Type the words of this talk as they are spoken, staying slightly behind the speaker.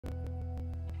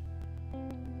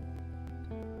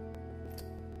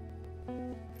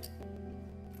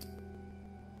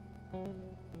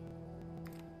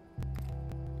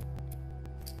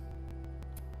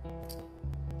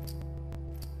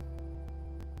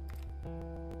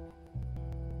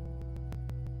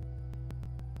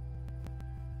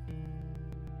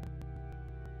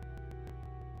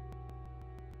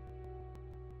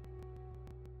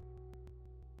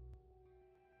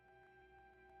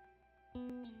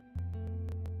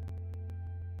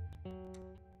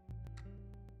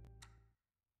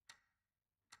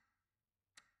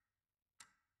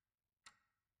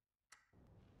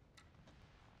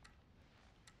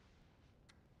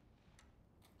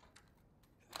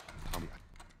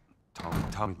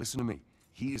Tommy, listen to me.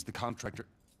 He is the contractor.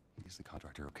 He's the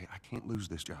contractor, okay? I can't lose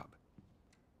this job.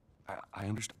 I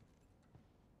understand.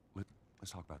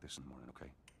 Let's talk about this in the morning, okay?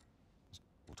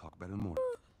 We'll talk about it in the morning.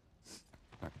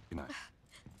 All right, good night.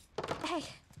 Hey.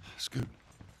 Scoot.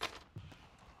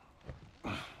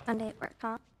 Monday at work,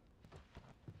 huh?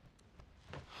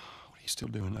 What are you still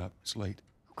doing up? It's late.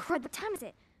 Oh, crud, what time is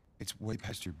it? It's way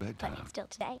past your bedtime. But it's still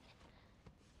today.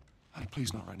 Honey,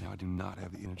 please not right now. I do not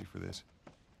have the energy for this.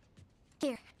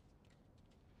 Here.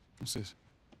 What's this?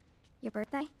 Your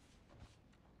birthday?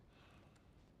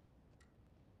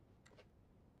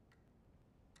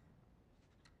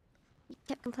 You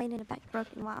kept complaining about your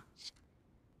broken watch.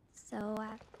 So,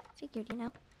 I figured, you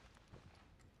know.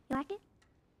 You like it?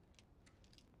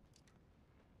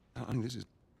 Honey, it's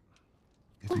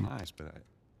nice, but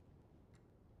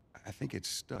I think it's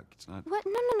stuck. It's not... What?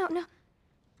 No.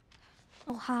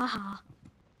 Oh, ha ha.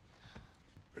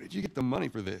 Where did you get the money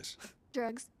for this?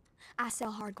 Drugs. I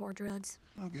sell hardcore drugs.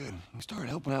 Oh, good. You started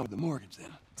helping out with the mortgage, then.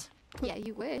 Yeah,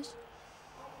 you wish.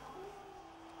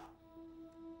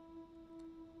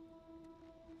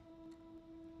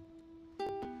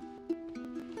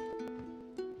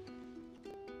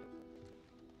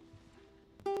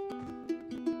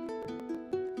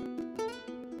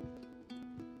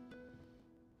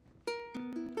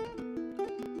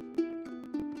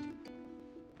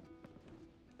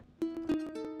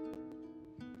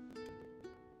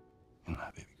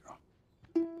 Baby girl.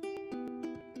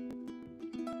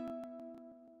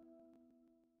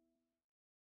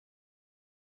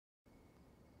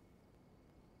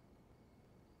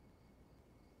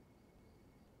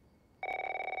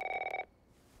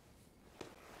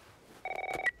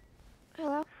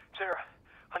 Hello? Sarah,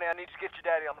 honey, I need to get your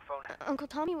daddy on the phone. Uncle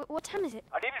Tommy, what time is it?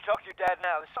 I need to talk to your dad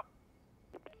now. There's some...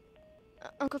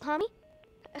 Uncle Tommy?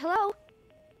 Hello?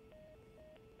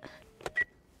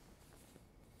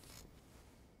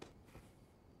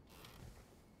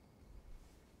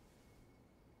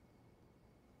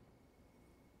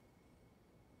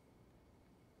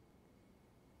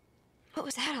 What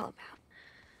was that all about?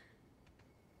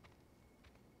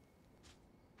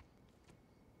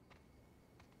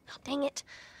 Oh, dang it.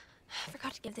 I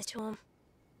forgot to give this to him.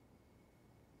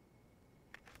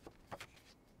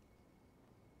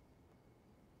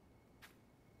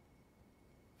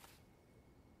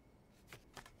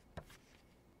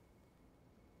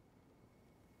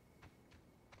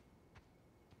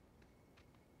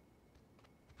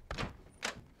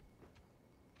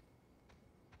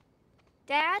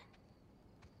 Dad?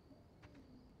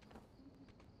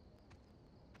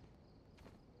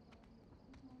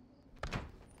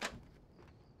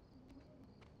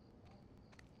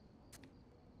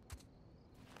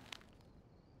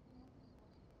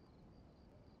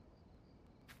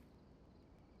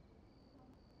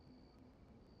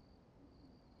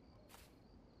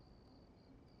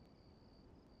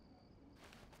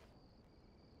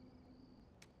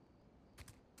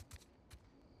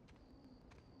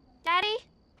 Daddy?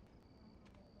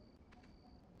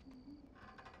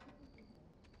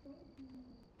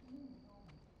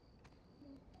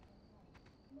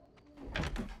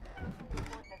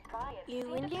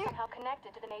 You in here? Somehow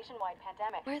connected to the nationwide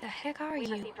pandemic. Where the heck are We've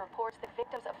you? received reports that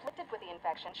victims afflicted with the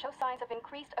infection show signs of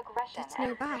increased aggression. That's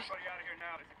nearby.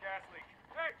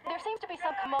 There seems to be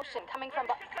some commotion coming from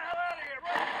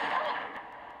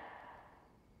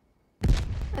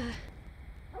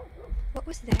What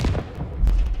was that?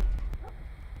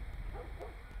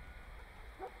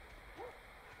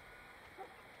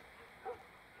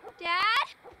 Dad?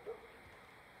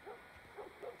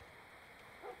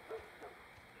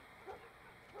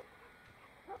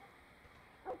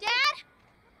 Dad?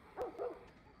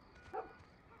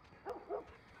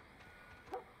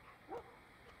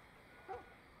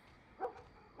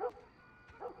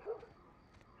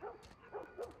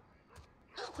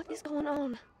 What is going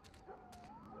on?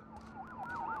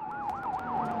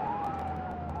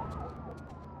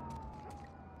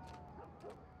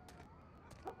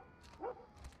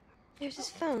 There's his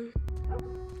phone.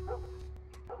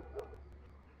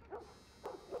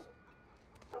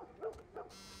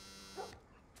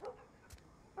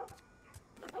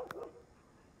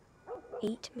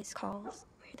 these calls.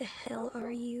 Where the hell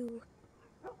are you?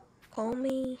 Call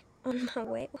me on my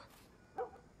way.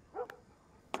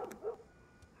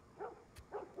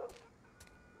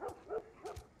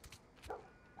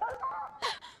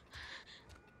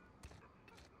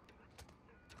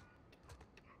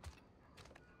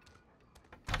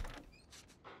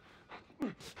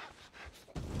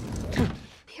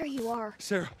 There you are.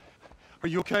 Sarah, are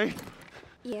you okay?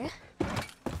 Yeah?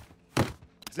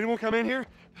 Does anyone come in here?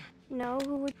 No,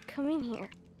 who would come in here?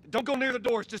 Don't go near the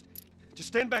doors. Just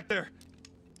stand back there.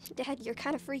 Dad, you're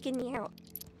kind of freaking me out.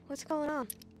 What's going on?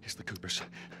 It's the Coopers.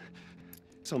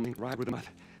 Something ain't right with them. I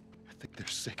think they're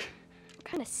sick. I'm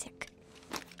kind of sick.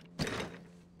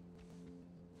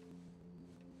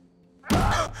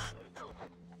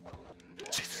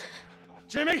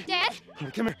 Jimmy! Dad?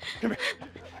 Come here. Jimmy,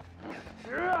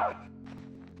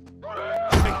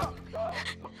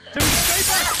 stay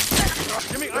back!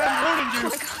 Jimmy, I'm warning you!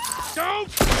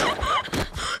 Don't!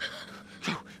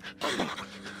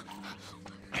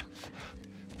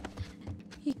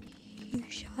 You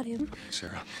shot him.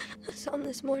 Sarah. I saw him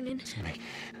this morning. Jimmy,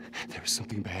 there is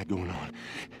something bad going on.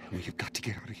 We've got to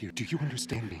get out of here. Do you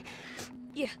understand me?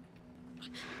 Yeah.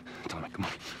 Tommy, come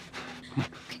on. Come on.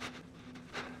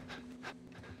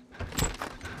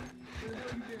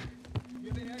 You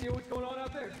have any idea what's going on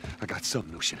out there? I got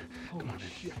some notion. Come on in.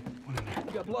 Shit. Come on in there.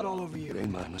 You got blood all over you. It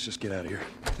ain't mine. Let's just get out of here.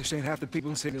 This ain't half the people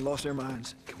in the city lost their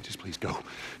minds. Can we just please go?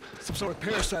 Some sort of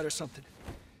parasite or something.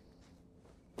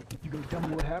 You gonna tell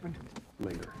me what happened?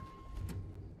 Later.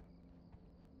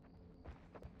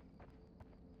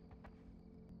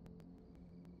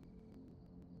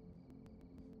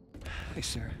 Hey,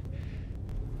 Sarah.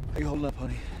 How you holding up,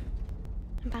 honey?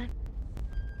 I'm fine.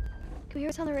 Can we hear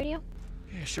what's on the radio?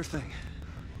 Yeah, sure thing.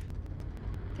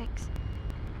 Thanks.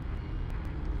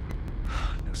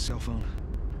 No cell phone,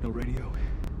 no radio.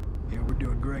 Yeah, we're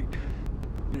doing great.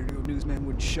 The newsman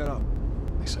wouldn't shut up.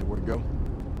 They say where to go?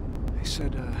 They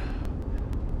said,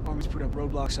 Army's put up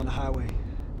roadblocks on the highway.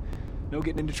 No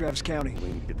getting into Travis County. We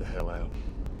need to get the hell out.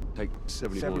 Take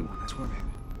 71. 71, that's where I'm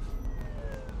headed.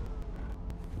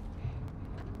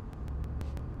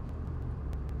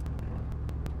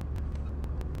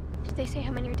 Did they say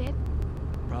how many are dead?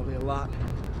 Probably a lot.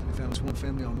 We found this one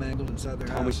family all mangled inside their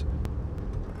house.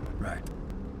 Right.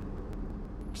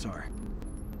 Sorry.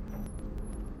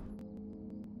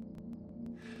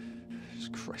 Jesus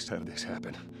Christ, how did this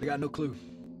happen? I got no clue.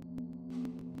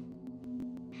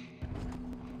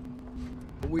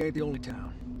 But we ain't the only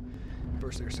town.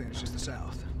 First they were saying it's just the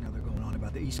South. Now they're going on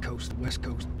about the East Coast, the West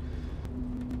Coast.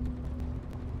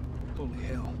 Holy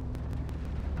hell.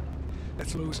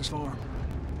 That's Lewis's farm.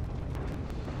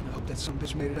 I hope that some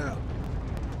bitch made it out.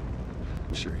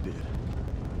 I'm sure he did.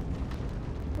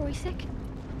 Were we sick?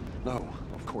 No,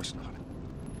 of course not.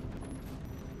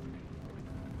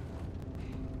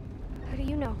 How do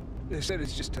you know? They said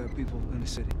it's just people in the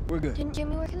city. We're good. Didn't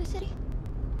Jimmy work in the city?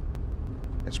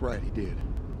 That's right, he did.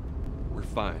 We're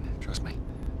fine, trust me.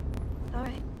 All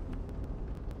right.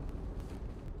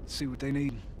 See what they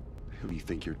need. Who do you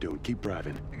think you're doing? Keep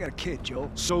driving. I got a kid,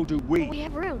 Joel. So do we. We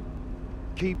have room.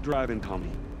 Keep driving,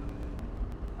 Tommy.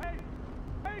 Hey,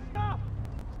 stop!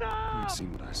 Stop! You ain't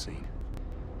seen what I seen.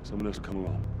 Someone else will come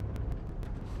along.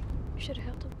 Should have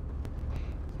helped him.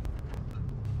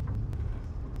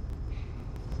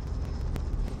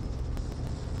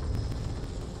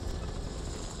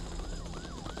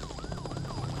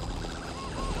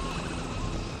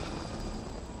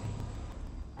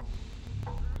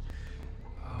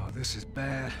 Oh, this is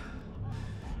bad.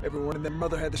 Everyone and their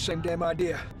mother had the same damn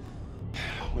idea.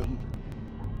 Well,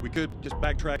 we could just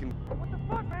backtrack and... What the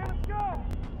fuck, man? Let's go!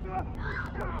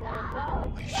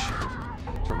 Holy shit.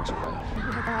 Turn us around. Oh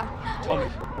my God. Tommy!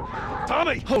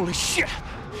 Tommy! Holy shit!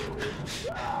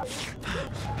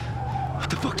 What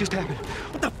the fuck just happened?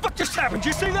 What the fuck just happened? Did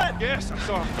you see that? Yes, I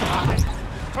saw him.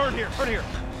 Turn here, turn here.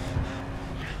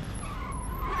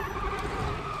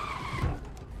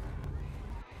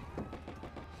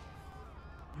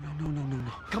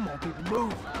 No. Come on, people,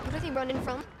 move. What are they running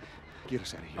from? Get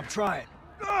us out of here. I'm trying.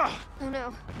 Ugh! Oh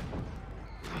no.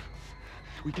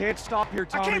 We can't stop here,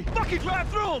 Tommy. I can't fucking drive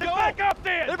through them! Get back up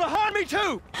there! They're behind me,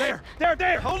 too! There!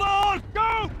 Hold on!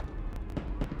 Go!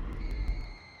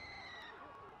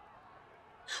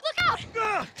 Look out!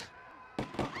 Ugh!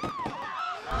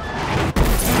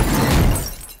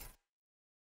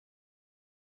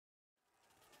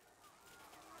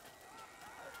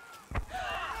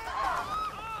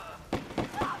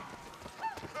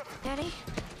 Daddy?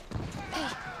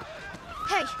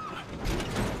 Hey!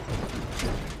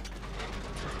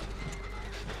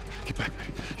 Get back.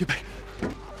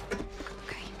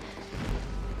 Okay.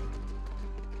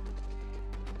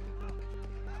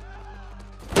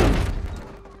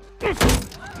 Dad?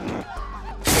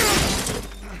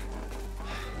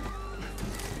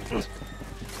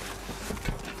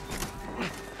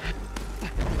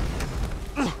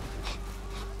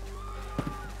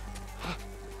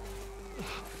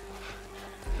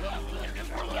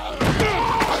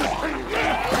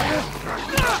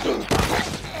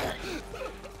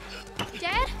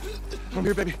 I'm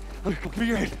here, baby. Give me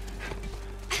your hand.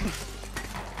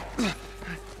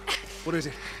 What is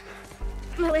it?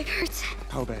 My leg hurts.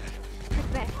 How bad? Pretty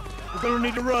bad. We're gonna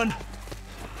need to run.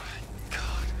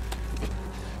 God.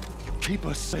 Keep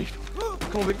us safe.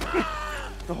 Come on, baby.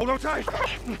 Now hold on tight.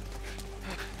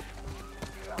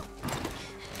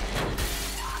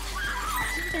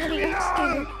 Daddy, I'm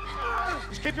scared.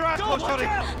 Just keep your eyes closed, Tony.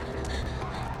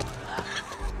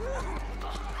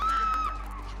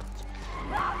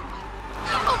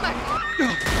 Oh my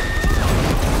God.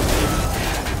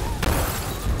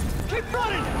 Keep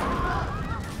running!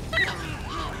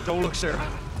 Don't look, Sarah.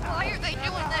 Why are they doing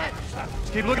that?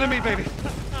 Just keep looking at me, baby.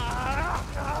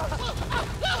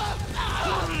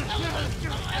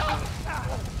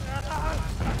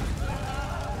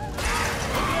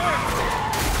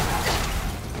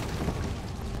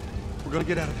 We're gonna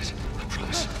get out of this. I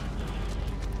promise.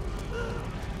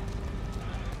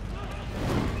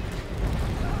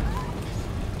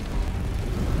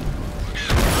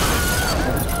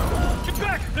 Get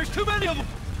back! There's too many of them!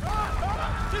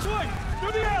 This way!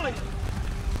 Through the alley!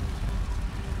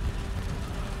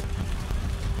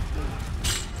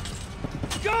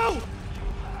 Go!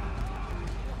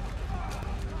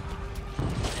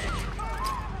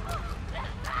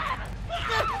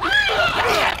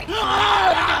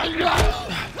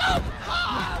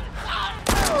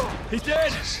 He's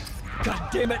dead! God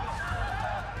damn it!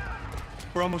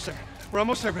 We're almost there. We're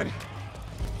almost there, baby.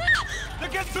 They're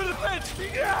getting through the fence!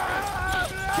 Keep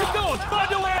going!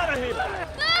 Find a way out of here!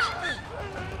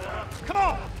 Come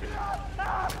on!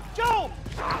 Joe!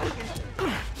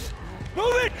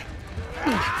 Move it!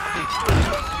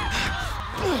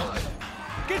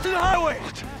 Get to the highway!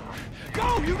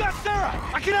 Go! You got Sarah!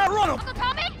 I can outrun him! Uncle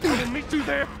Tommy? I didn't meet you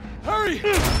there! Hurry!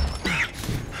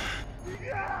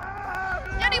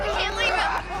 Daddy, we can't leave him.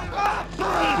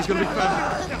 He's gonna be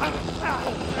fine.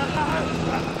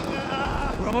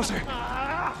 We're almost there.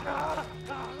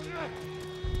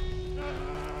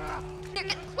 They're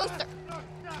getting closer.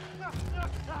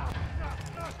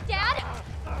 Dad?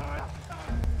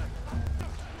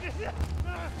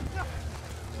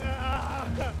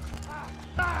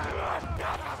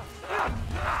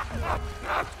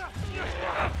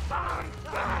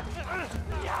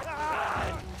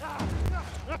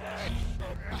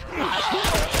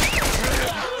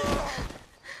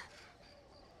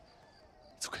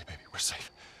 It's okay, baby. We're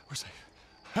safe. We're safe.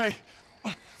 Hey,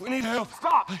 we need help.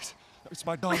 Stop! Please. It's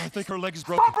my dog. I think her leg is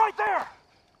broken. Stop right there!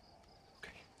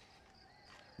 Okay.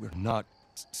 We're not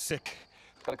sick.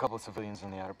 Got a couple of civilians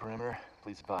on the outer perimeter.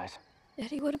 Please advise.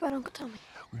 Daddy, what about Uncle Tommy?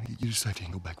 We're gonna get you to safety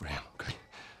and go back around, okay?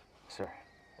 Sir,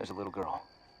 there's a little girl.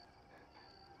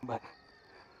 But...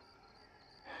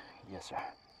 Yes, sir.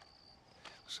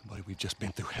 Somebody, we've just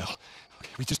been through hell.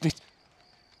 Okay, we just need...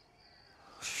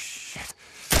 Shit.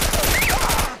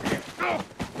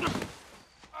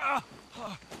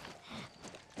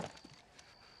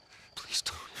 Please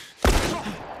don't.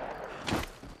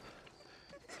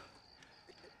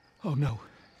 Oh, no.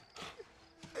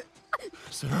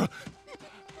 Sarah.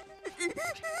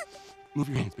 Move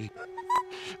your hands, baby.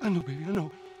 I know, baby, I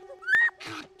know.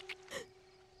 God.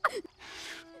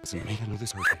 Listen to me, I know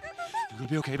this hurts, baby. You're gonna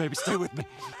be okay, baby. Stay with me.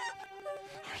 All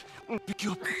right, I'm gonna pick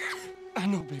you up. I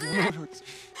know, baby, I know it hurts.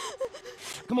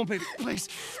 Come on, baby, please.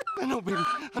 I know, baby,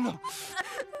 I know.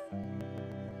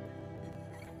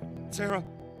 Sarah.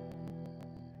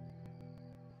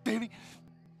 Baby.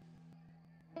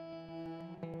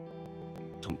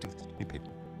 Don't do this to me, baby.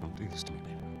 Don't do this to me,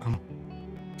 baby. Come on.